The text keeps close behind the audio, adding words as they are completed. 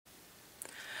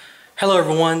Hello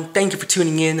everyone, thank you for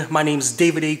tuning in. My name is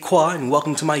David A. Qua and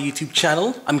welcome to my YouTube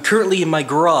channel. I'm currently in my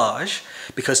garage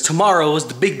because tomorrow is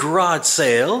the big garage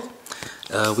sale.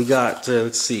 We got,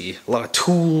 let's see, a lot of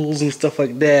tools and stuff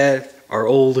like that. Our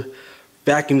old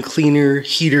vacuum cleaner,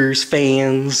 heaters,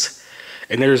 fans.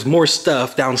 And there's more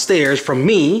stuff downstairs from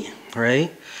me,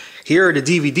 right? Here are the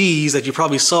DVDs that you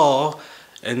probably saw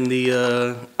in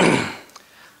the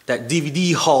that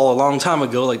DVD haul a long time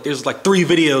ago. Like there's like 3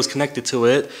 videos connected to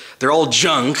it. They're all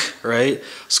junk, right?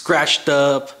 Scratched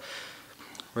up,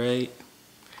 right?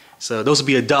 So those would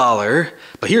be $1.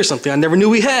 But here's something I never knew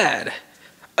we had.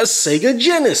 A Sega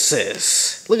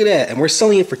Genesis. Look at that. And we're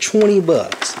selling it for 20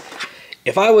 bucks.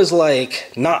 If I was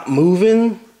like not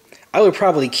moving, I would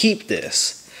probably keep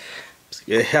this.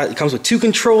 It comes with 2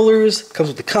 controllers, comes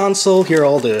with the console. Here are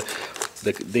all the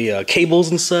cables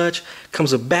and such.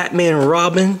 Comes with Batman and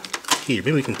Robin. Here,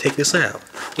 maybe we can take this out.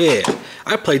 Yeah,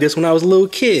 I played this when I was a little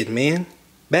kid, man.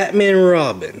 Batman and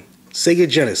Robin, Sega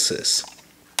Genesis.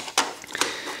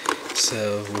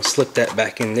 So we'll slip that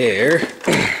back in there.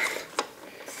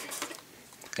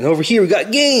 And over here we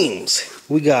got games.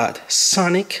 We got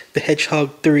Sonic the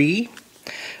Hedgehog 3.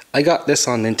 I got this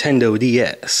on Nintendo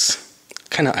DS.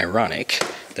 Kind of ironic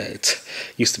that it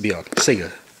used to be on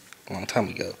Sega a long time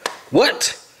ago.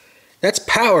 What? That's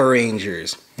Power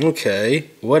Rangers.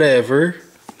 Okay, whatever.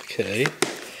 Okay.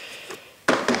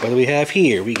 What do we have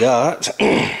here? We got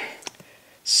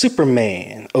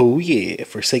Superman. Oh yeah,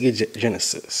 for Sega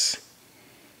Genesis.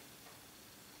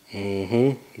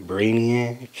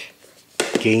 Brainiac.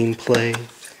 Gameplay.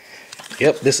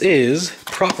 Yep, this is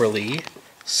properly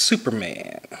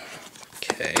Superman.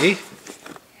 Okay.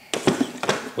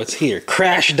 What's here?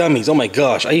 Crash Dummies. Oh my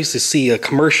gosh, I used to see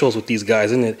commercials with these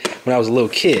guys in it when I was a little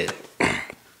kid.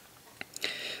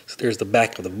 So there's the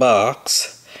back of the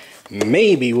box.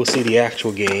 Maybe we'll see the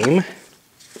actual game.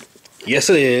 Yes,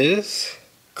 it is.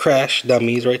 Crash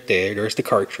Dummies right there. There's the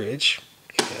cartridge.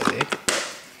 Okay.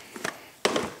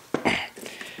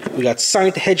 We got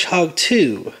Sonic the Hedgehog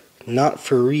 2. Not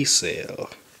for resale.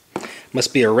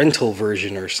 Must be a rental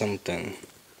version or something.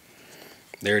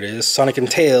 There it is. Sonic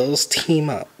and Tails team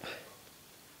up.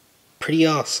 Pretty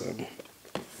awesome.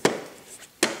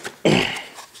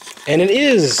 And it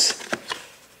is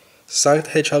Sonic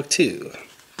the Hedgehog 2.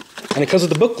 And it comes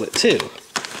with a booklet too.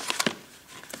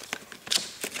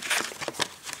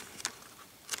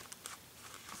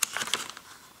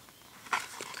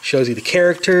 Shows you the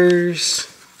characters,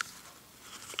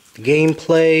 the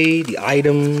gameplay, the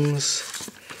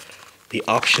items, the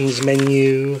options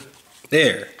menu.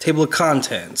 There, table of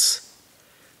contents.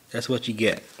 That's what you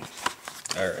get.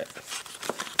 Alright.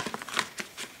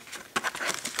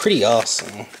 Pretty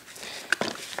awesome.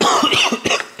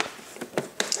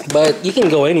 But you can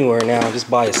go anywhere now and just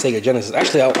buy a Sega Genesis.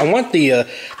 Actually, I want the,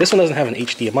 this one doesn't have an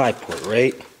HDMI port,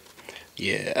 right?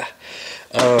 Yeah.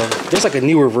 There's like a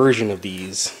newer version of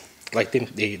these. Like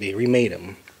they remade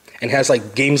them. And has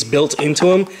like games built into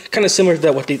them. Kind of similar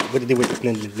to what they did with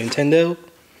Nintendo.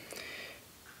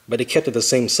 But they kept it the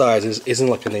same size. It isn't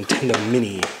like a Nintendo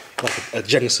Mini, like a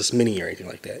Genesis Mini or anything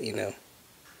like that, you know.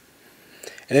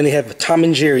 And then they have a Tom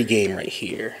and Jerry game right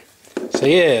here. So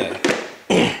yeah,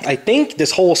 I think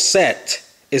this whole set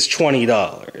is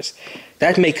 $20.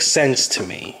 That makes sense to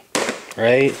me,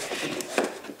 right?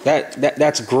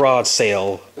 That's garage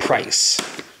sale price.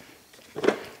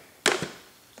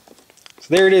 So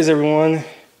there it is, everyone.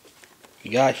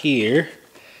 We got here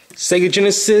Sega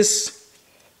Genesis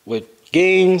with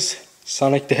games.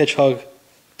 Sonic the Hedgehog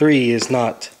 3 is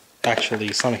not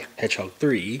actually Sonic the Hedgehog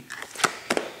 3.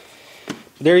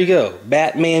 There you go.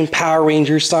 Batman, Power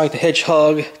Rangers, Sonic the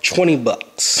Hedgehog, 20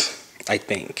 bucks, I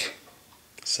think.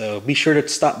 So be sure to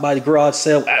stop by the garage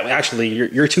sale. Actually,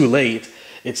 you're too late.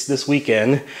 It's this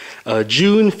weekend,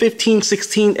 June 15,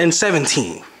 16, and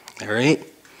 17. All right,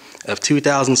 of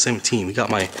 2017. We got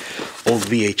my old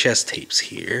VHS tapes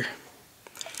here.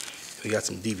 We got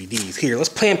some DVDs here. Let's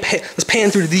pan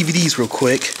through the DVDs real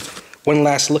quick. One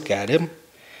last look at them.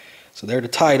 So there are the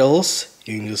titles.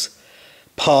 You can just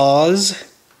pause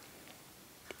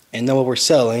and know what we're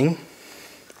selling.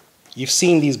 You've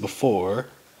seen these before.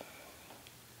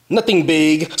 Nothing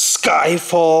Big,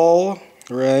 Skyfall,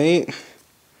 right?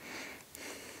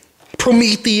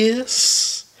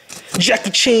 Prometheus,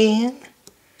 Jackie Chan,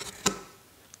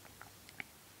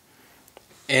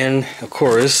 and of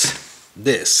course,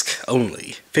 disc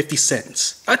only, 50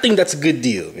 cents. I think that's a good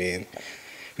deal, man.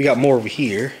 We got more over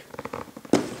here.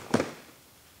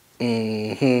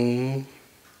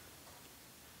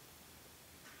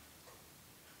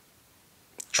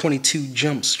 22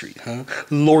 Jump Street, huh?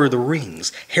 Lord of the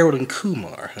Rings, Harold and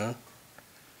Kumar, huh?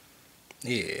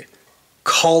 Yeah.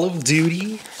 Call of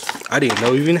Duty. I didn't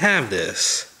know we even have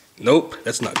this. Nope,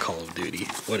 that's not Call of Duty.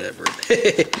 Whatever.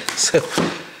 So,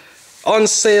 on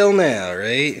sale now,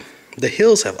 right? The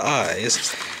Hills Have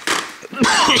Eyes.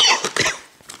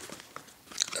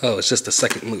 Oh, it's just the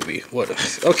second movie. What?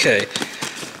 Okay.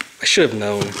 I should have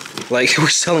known. Like, we're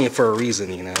selling it for a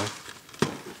reason, you know.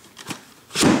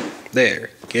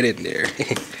 There. Get in there.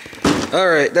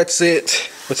 Alright, that's it.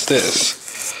 What's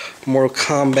this? Mortal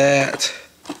Kombat.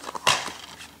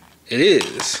 It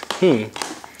is.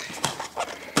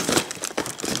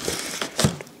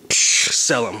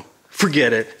 Sell them.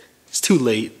 Forget it. It's too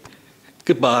late.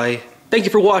 Goodbye. Thank you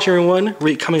for watching, everyone.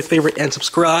 Rate, comment, favorite, and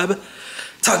subscribe.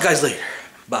 Talk guys later.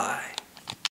 Bye.